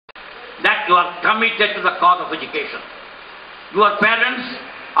that you are committed to the cause of education. Your parents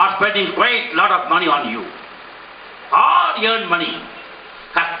are spending quite a lot of money on you. Hard earned money.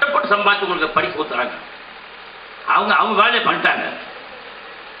 கஷ்டப்பட்டு சம்பாதிச்சு உங்களுக்கு படிக்க கொடுத்துறாங்க. அவங்க வேலையை பண்ணிட்டாங்க.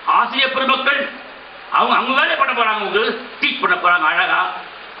 ஆசிரியர் பெருமக்கள் அவங்க வேலையை பண்ண போறாங்க. உங்களுக்கு டீச் பண்ண போறாங்க. அழகா,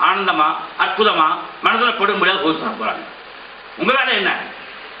 ஆனந்தமா, அற்புதமா, மனதில் படும் முடியாது போய் சொல்ல போறாங்க. உங்க வேலை என்ன?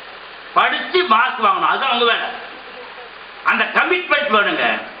 படிச்சு மார்க் வாங்கணும். அதுதான் உங்க வேலை. அந்த கமிட்மெண்ட் வேணுங்க.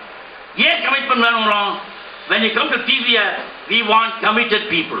 ஏன் கமிட்மெண்ட் வேணும்? when you come to TVS, we want committed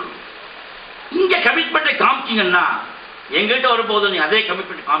people. இங்க கமிட்மெண்ட்டை காமிச்சிங்கன்னா எங்கிட்ட வரும்போது நீ அதே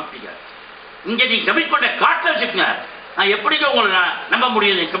கமிட்மெண்ட் காமிப்பீங்க. இங்க நீ கமிட்மெண்ட்டை காட்ட வச்சுக்கங்க. நான் எப்படிங்க உங்களை நம்ப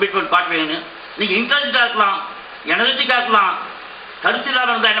முடியும் நீ கமிட்மெண்ட் காட்டுவீங்கன்னு? நீங்க இன்டெலிஜென்டா இருக்கலாம், எனர்ஜெட்டிக்கா இருக்கலாம், கருத்து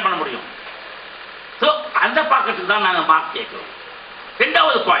இல்லாம இருந்தா என்ன பண்ண முடியும்? ஸோ அந்த பார்க்கறதுக்கு தான் நாங்கள் மார்க் கேட்கிறோம்.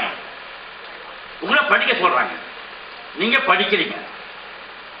 ரெண்டாவது பாயிண்ட், உங்களை படிக்க சொல்றாங்க. நீங்க படிக்கிறீங்க.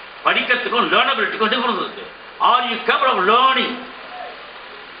 படிக்கிறதுக்கும் லேர்னபிலிட்டிக்கும் டிஃபரன்ஸ் இருக்கு. Are you capable of learning?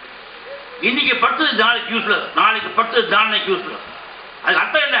 இன்னைக்கு படிச்சது நாளைக்கு யூஸ்லெஸ், நாளைக்கு படிச்சது நாளைக்கு யூஸ்லெஸ். அதுக்கு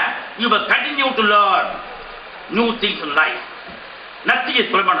அர்த்தம் என்ன? You must continue to learn new things in life. Nothing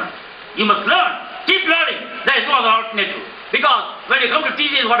is permanent. You must learn. Keep learning. There is no other alternative. Because when you come to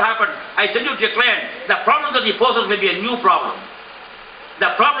TCS, what happened? I send you to a client. The problem that he poses may be a new problem. The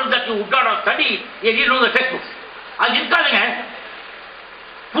problem that you would not have studied, you didn't know the textbooks. அது இருக்காதுங்க.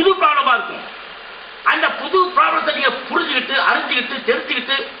 புது ப்ராப்ளமா இருக்கும். அந்த புது ப்ராப்ளத்தை நீங்க புரிஞ்சுக்கிட்டு, அறிஞ்சுக்கிட்டு,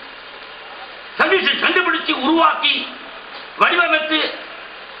 தெரிஞ்சுக்கிட்டு, சொல்யூஷன் கண்டுபிடிச்சு, உருவாக்கி, வடிவமைத்து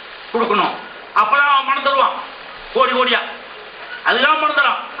கொடுக்கணும். அப்பதான் அவன் மனம் தருவான். கோடி கோடியா அதுதான் மனம்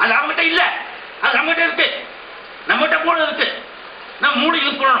தரும். அது அவங்ககிட்ட இல்லை, அது நம்மகிட்ட இருக்கு. நம்மகிட்ட மூளை இருக்கு. நம்ம மூளை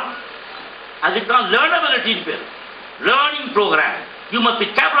யூஸ் பண்ணணும். அதுக்கு தான் லேர்னபிலிட்டின்னு பேர். Learning program. You must be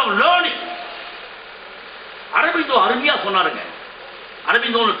capable of learning. Aurobindo அருமையா சொன்னாருங்க.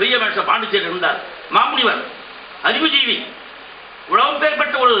 அரவிந்தோ ஒரு பெரிய மனுஷன் பாண்டிச்சேரி இருந்தார். மாமுனிவர், அறிவுஜீவி, உலகம்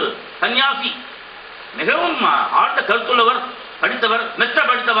பெயர்பட்ட ஒரு சன்னியாசி, மிகவும் ஆழ்ந்த கருத்துள்ளவர், படித்தவர், மெத்த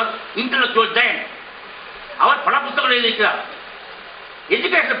படித்தவர், இன்டெலக்சுவல் ஜெயண்ட். அவர் பல புத்தகங்கள் எழுதியிருக்கிறார்.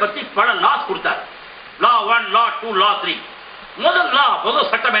 எஜுகேஷன் பற்றி பல லாஸ் கொடுத்தார். லா 1, லா 2, லா 3. முதல்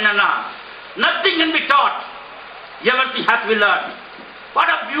சட்டம் என்னன்னா, nothing can be taught, everything has to be learned. What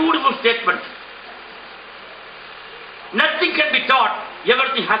a beautiful statement. Nothing can be taught,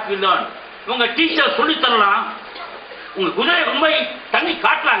 everything has to be learned. உங்க டீச்சர் சொல்லி தரலாம். உங்க குதிரை ரொம்ப தண்ணி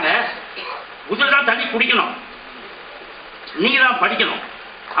காட்டலாங்க. குதிரை தான் தண்ணி குடிக்கணும். நீங்க தான் படிக்கணும்.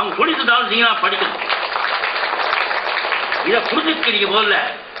 அவங்க சொல்லி தந்தாலும் நீங்க தான் படிக்கணும். இதை புரிஞ்சுக்கிறீங்க. முதல்ல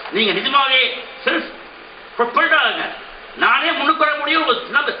நீங்க நிஜமாவே செல்ஃப் ப்ரொபல்டாக நானே முன்னுக்கு வர முடியும்.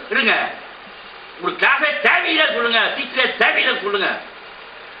 இருங்க, ஒரு கிளாஸே தேவையில்லை சொல்லுங்க, டீச்சரே தேவையில்லை சொல்லுங்க.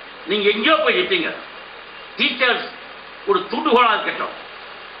 நீங்க எங்கேயோ போய் நிற்பீங்க. டீச்சர்ஸ் ஒரு துண்டுகோலாக இருக்கட்டும்,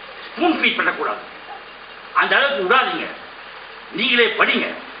 ஸ்பூன் ஃபீட் பண்ணக்கூடாது. அந்த அளவுக்கு விடாதீங்க. நீங்களே படிங்க.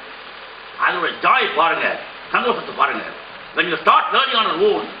 அதோட ஜாய் பாருங்க, சந்தோஷத்தை பாருங்க. when you start learning on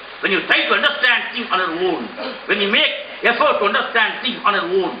your own, when you try to understand things on your own, when you make effort to understand things on your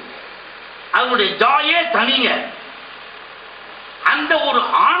own, அதனுடைய ஜாயே தனிங்க. அந்த ஒரு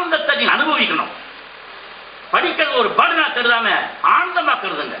ஆனந்தத்தை நீங்க அனுபவிக்கணும். படிக்கிறது ஒரு பர்டனா கருதாம ஆனந்தமா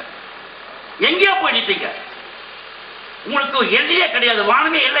கருதுங்க. எங்கேயோ போயிட்டீங்க. உங்களுக்கு எல்லையே கிடையாது.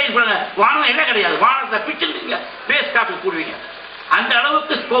 வானமே எல்லை சொல்லுங்க. வானம் எல்லை கிடையாது. வானத்தை பிச்சுங்க பேஸ் காப்பி கூடுவீங்க. அந்த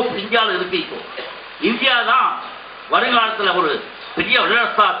அளவுக்கு ஸ்கோப் இந்தியாவில் இருக்கு. இப்போ இந்தியா தான் வருங்காலத்தில் ஒரு பெரிய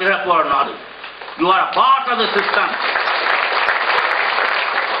வல்லரசா திறப்போற நாடு. You are a part of the system.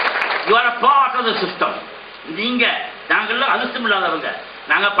 You are a part of the system. நீங்க நாங்கள்லாம் அதிர்ஷ்டம் இல்லாதவங்க.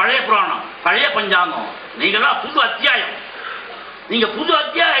 நாங்க பழைய புராணம், பழைய பஞ்சாங்கம். நீங்களாம் புது அத்தியாயம். நீங்க புது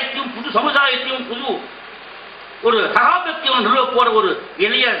அத்தியாயத்தையும் புது சமுதாயத்தையும் புது ஒரு சகாப்தத்தையும் நிறுவ போற ஒரு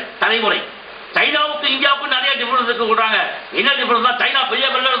இளைய தலைமுறை. சைனாவுக்கு இந்தியாவுக்கு நிறைய டிஃபரன்ஸ் இருக்கு சொல்றாங்க. என்ன டிஃபரன்ஸ் தான்? சைனா பெரிய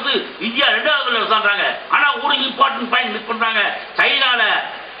வல்லரசு, இந்தியா 2வது வல்லரசு தான்றாங்க. ஆனா ஒரு இம்பார்ட்டன்ட் பாயிண்ட் மிஸ் பண்றாங்க. சைனால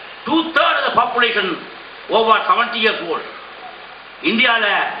 2/3 of the population over 70 years old. இந்தியால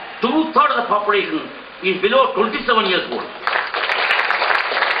 2/3 of the population is below 27 years old.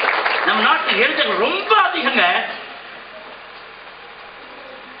 நம்ம நாட்டு இளைஞர்கள் ரொம்ப அதிகங்க.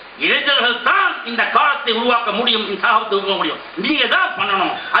 இளைஞர்கள் தான் இந்த காலத்தை உருவாக்க முடியும், இந்த காலத்தை உருவாக்க முடியும். நீங்க தான்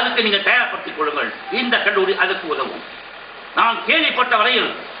பண்ணணும். அதுக்கு நீங்க தயார்படுத்திக் கொள்ளுங்கள். இந்த கல்லூரி அதுக்கு உதவும். நான் கேள்விப்பட்ட வரையில்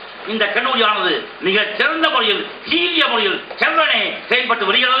இந்த கல்லூரியானது மிக சிறந்த முறையில், சீரிய முறையில் செவ்வனே செயல்பட்டு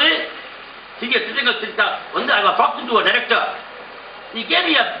வருகிறது. சிறிய திட்டங்கள் வந்து I was talking to a director. He gave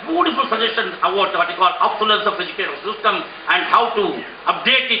me a beautiful suggestion about what he called obsolescence of education system and how to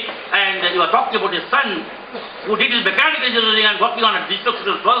update it. And you were talking about his son who did his mechanical engineering and working on a digital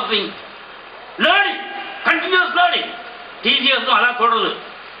signal processing. Learning, continuous learning. TCS அதான் சொல்றது.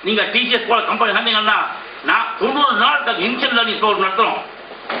 நீங்க TCS போல company வந்தீங்கன்னா நான் 90 நாள் initial learning program நடத்துறோம்.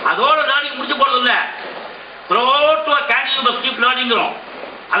 அதோட learning முடிஞ்சு போறது இல்லை. Throat to canting keep லேர்னிங்கிறோம்.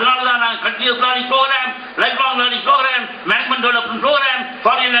 அதனால தான் நாங்கள் continuous learning program, life long learning program, management development programme,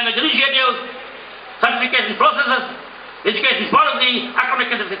 foreign language initiatives, certification processes, education policy,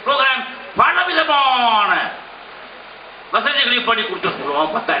 academic program, பலவிதமான வசதிகளையும் பண்ணி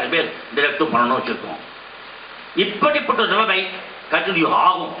கொடுத்துருக்கோம். 10,000 பேர் டைரக்டும் பண்ணணும் வச்சிருக்கோம். இப்படிப்பட்ட நிலைமை கண்டினியூ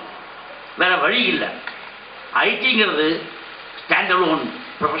ஆகும். வேற வழி இல்லை. ஐடிங்கிறது ஸ்டாண்டர்ட் ஒன்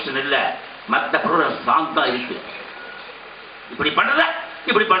ப்ரொஃபஷன் இல்லை, மற்ற ப்ரொஃபஷன் சார்ந்து தான் இருக்கு. இப்படி பண்றத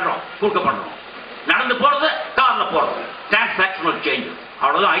இப்படி பண்றோம், கூட்ட பண்றோம், நடந்து போறது கார்ல போறது, டிரான்சாக்ஷனல் சேஞ்ச்,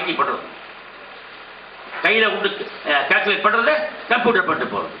 அவ்வளவுதான் ஐடி பண்றது. கையில கொண்டு கால்குலேட் பண்றது, கம்ப்யூட்டர்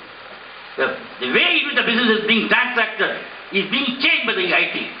பண்ணிட்டு போறது. The way in which the business is being transacted is being changed by the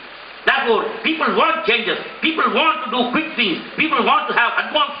IT. Therefore, people want changes. People want to do quick things. People want to have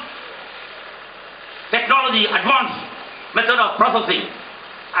advanced technology, advanced method of processing.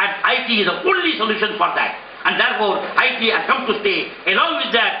 And IT is the only solution for that. And therefore, IT has come to stay. Along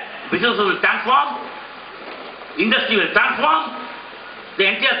with that, business will transform, industry will transform, the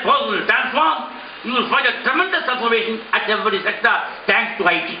entire world will transform. You will find a tremendous transformation at every sector thanks to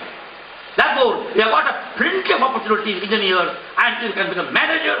IT. Therefore, we have got a plenty of opportunities in engineers, and you can become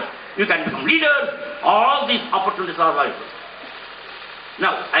managers, you can become leaders. All these opportunities are available.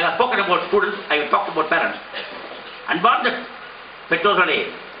 Now, I have spoken about students, I have talked about parents. அன்பார்ந்த பெற்றோர்களே,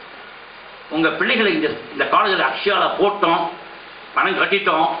 உங்க பிள்ளைகளை இந்த காலேஜில் அக்ஷயால போட்டோம், பணம்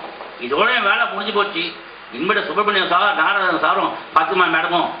கட்டிட்டோம், இதோட வேலை முடிஞ்சு போச்சு. இன்பட சுப்பிரமணியம் சார், நாராயணன் சாரும், பாத்திமா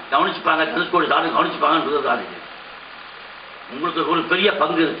மேடமும் கவனிச்சுப்பாங்க, தனுஷ்கோடி சாரும் கவனிச்சுப்பாங்கன்றது காலேஜ். உங்களுக்கு ஒரு பெரிய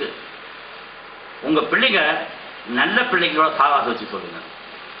பங்கு இருக்கு. உங்க பிள்ளைங்க நல்ல பிள்ளைங்களோட சாவாச வச்சு சொல்லுங்க,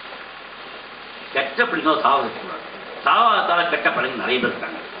 கெட்ட பிள்ளைங்களோட சாவாச வச்சுக்கூடாது. சாவாசத்தால கெட்ட பிள்ளைங்க நிறைய பேர்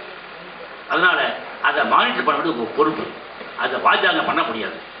இருக்காங்க. அதனால அதை மானிட்டர் பண்ண வேண்டிய உங்க பொறுப்பு. அதை வாஜாங்க பண்ண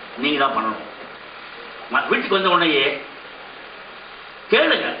முடியாது, நீங்க தான் பண்ணணும். வீட்டுக்கு வந்த உடனேயே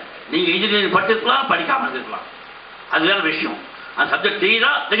கேளுங்க. நீங்க இன்ஜினியரிங் படிச்சிருக்கலாம், படிக்காம இருக்கலாம், அது வேற விஷயம். அந்த சப்ஜெக்ட்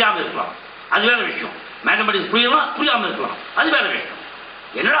தெரியலாம், தெரியாம இருக்கலாம், அது வேற விஷயம். மேத்தமெட்டிக்ஸ் புரியலாம், புரியாம இருக்கலாம், அது வேற விஷயம்.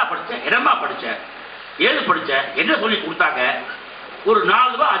 என்னடா படிச்ச, என்னமா படிச்ச, ஏது படிச்ச, என்ன சொல்லி கொடுத்தாங்க, ஒரு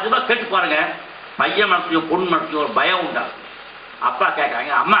 4 ரூபாய் 5 ரூபாய் கேட்டு பாருங்க. பையன் மனசுலையும் பொண்ணு மனசுலையும் ஒரு பயம் உண்டாகும். அப்பா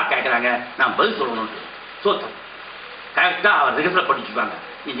கேட்கறாங்க, அம்மா கேட்கறாங்க, நான் பதில் சொல்லணும். சோத்தம் கரெக்டா அவர் ரிகர்சல் படிச்சுப்பாங்க.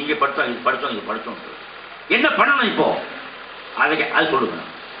 நீங்க படிச்சோம், இது படிச்சோம், இது படிச்சோம். என்ன பண்ணணும் இப்போ, அது சொல்லுங்க.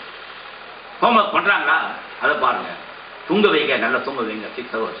 ஹோம்ஒர்க் பண்றாங்களா, அதை பாருங்க. தூங்க வைங்க, நல்லா தூங்க வைங்க,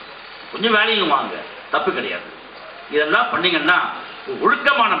 6 hours. கொஞ்சம் வேலையும் வாங்க, தப்பு கிடையாது. இதெல்லாம் பண்ணீங்கன்னா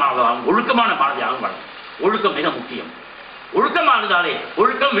ஒழுக்கமான மாணவர்கள், ஒழுக்கமான மாணவியாக வரும். ஒழுக்கம் மிக முக்கியம். ஒழுக்கமானதாலே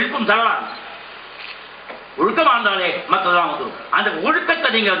ஒழுக்கம் விழுப்பும் தரலாம். ஒழுக்கமானதாலே மற்றதான் வந்துடும். அந்த ஒழுக்கத்தை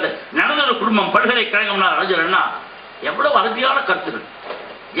நீங்க நடந்த குடும்பம் பல்கலைக்கழகம்னா அறிஞர்னா எவ்வளவு அருமையான கருத்துக்கள்,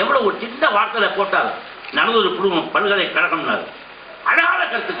 எவ்வளவு ஒரு சின்ன வார்த்தையில போட்டால் நடந்த ஒரு குடும்பம் பல்கலைக்கழகம்னா அழகான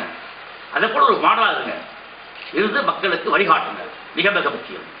கருத்துங்க. அதை கூட ஒரு மாடலா இருங்க, இருந்து மக்களுக்கு வழிகாட்டுங்க, மிக மிக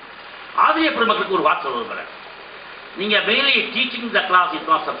முக்கியம். ஆசிரியர் பெருமக்களுக்கு ஒரு வார்த்தை சொல்லுங்க. நீங்க merely teaching the class is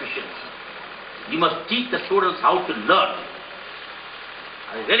not sufficient. You must teach the students how to learn.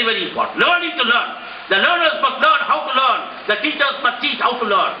 That is very, very important. Learning to learn. The learners must learn how to learn. The teachers must teach how to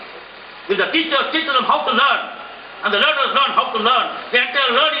learn. If the teachers teach them how to learn, and the learners learn how to learn, the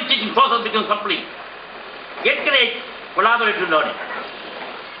entire learning teaching process becomes complete. Encourage collaborative learning.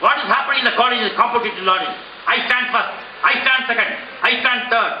 What is happening in the college is competitive learning. I stand first, I stand second, I stand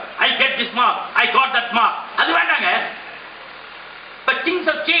third, I get this mark, I got that mark. அது வேண்டாங்க. But things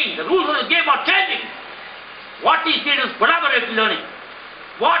have changed. The rules of the game are changing. What is needed is collaborative learning.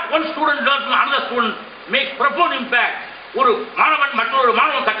 What one student learns from another student makes profound impact. ஒரு மாணவன் மற்றொரு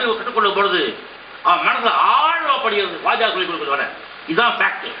மாணவன் கற்றுக்கொள்ளும் பொழுது அவன் மனதில் ஆழப்படுகிறது. வாஜா சொல்லிக் கொடுக்கிறது வர இதுதான்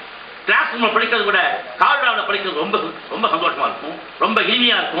ஃபேக்ட். கிளாஸ் ரூம்ல படிக்கிறத விட காரிடாரில் படிக்கிறது ரொம்ப ரொம்ப சந்தோஷமா இருக்கும், ரொம்ப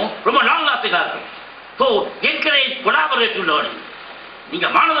இனிமையா இருக்கும், ரொம்ப லாங் லாஸ்டிங்கா இருக்கும். So encourage collaborative learning. நீங்க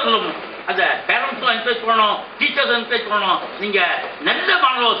மாணவர்களும் அந்த பேரண்ட்ஸும் என்கரேஜ் பண்ணணும், டீச்சர்ஸ் என்கரேஜ் பண்ணணும். நீங்க நல்ல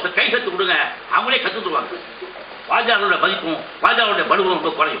மாணவர்கள் கை கற்று கொடுங்க, அவங்களே கற்றுக்குவாங்க. வாஜாரோட மதிப்பும் வாஜாரோட பலுவும்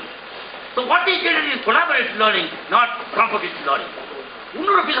ரொம்ப குறையும். So what is needed is collaborative learning, not competitive learning.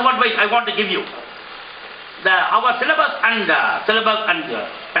 இன்னொரு piece of advice I want to give you. Our syllabus and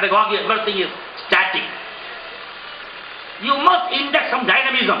pedagogy, everything is static. You must inject some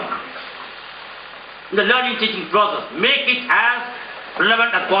dynamism in the learning teaching process. Make it as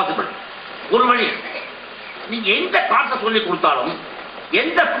relevant as possible. ஒரு வழி, நீங்க எந்த concept சொல்லி கொடுத்தாலும்,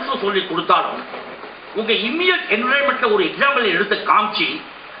 எந்த புதுசு சொல்லி கொடுத்தாலும், உங்க இம்மிடியட் என்விரான்மெண்ட்ல ஒரு எக்ஸாம்பிள் எடுத்து காமிச்சு,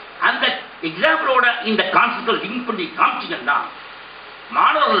 அந்த எக்ஸாம்பிளோட இந்த கான்செப்டை லிங்க் பண்ணி காமிச்சிங்கன்னா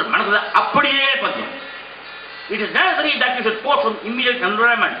மாணவர்கள் மனதில் அப்படியே பதியும். It is necessary that you should post from immediate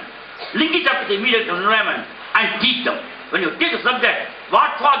environment, link it up with the immediate environment and teach them. When you teach a subject,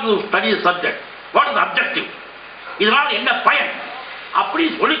 what for you study the subject? What is the objective? இதனால் என்ன பயன்? அப்படி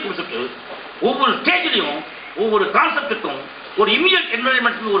சொல்லி கொடுத்துட்டு ஒவ்வொரு ஸ்டேஜ்லையும் ஒவ்வொரு கான்செப்டுக்கும் ஒரு immediate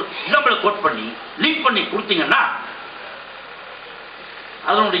environment ஒரு எக்ஸாம்பிளை கோட் பண்ணி லிங்க் பண்ணி கொடுத்தீங்கன்னா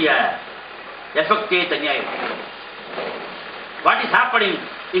அதனுடைய எஃபெக்டே தனியாக இருக்கும். What is happening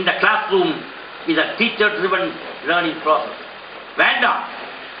in the class room is a teacher-driven learning process. வேண்டாம்.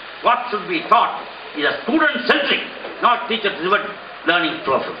 What should be taught is a student-centric, not teacher-driven learning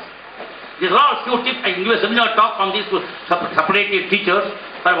process. These are all few tips. I can give a seminar talk on this to separate teachers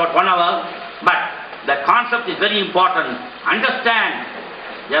for about 1 hour. But the concept is very important. Understand,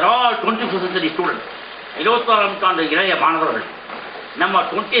 they are all 21st century students. 21ஆம் நூற்றாண்டு இளைய மாணவர்கள். நம்ம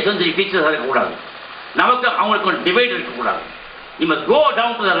 20th century teachers இருக்கக்கூடாது. நமக்கு அவங்களுக்கு divide இருக்கக்கூடாது. You must go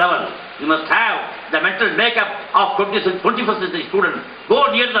down to the level. You must have the mental makeup of 21st century students. Go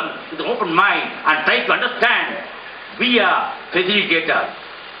near them with an open mind and try to understand. Be a facilitator.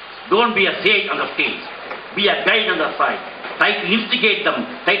 Don't be a sage on the stage. Be a guide on the side. Try to instigate them.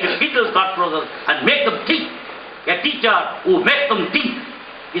 Try to hit those thought process and make them think. A teacher who makes them think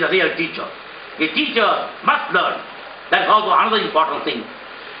is a real teacher. A teacher must learn. That's also another important thing.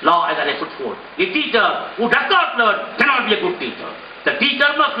 Law as I put forth. A teacher who does not learn cannot be a good teacher. The teacher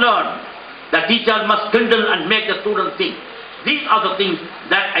must learn. The teacher must kindle and make the students think. These are the things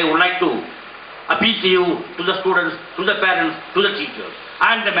that I would like to appeal to you, to the students, to the parents, to the teachers,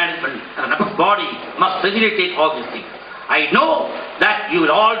 and the management and the body must facilitate all these things. I know that you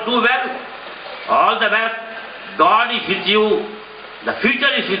will all do well. All the best. God is with you. The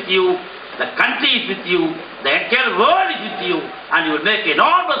future is with you. The country is with you, the entire world is with you, and you will make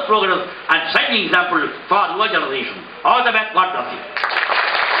enormous progress and shining example for your generation. All the best, God bless you.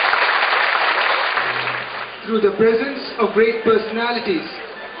 Through the presence of great personalities,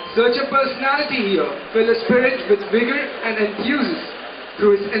 such a personality here filled a spirit with vigor and enthusiasm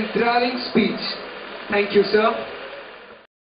through his enthralling speech. Thank you, sir.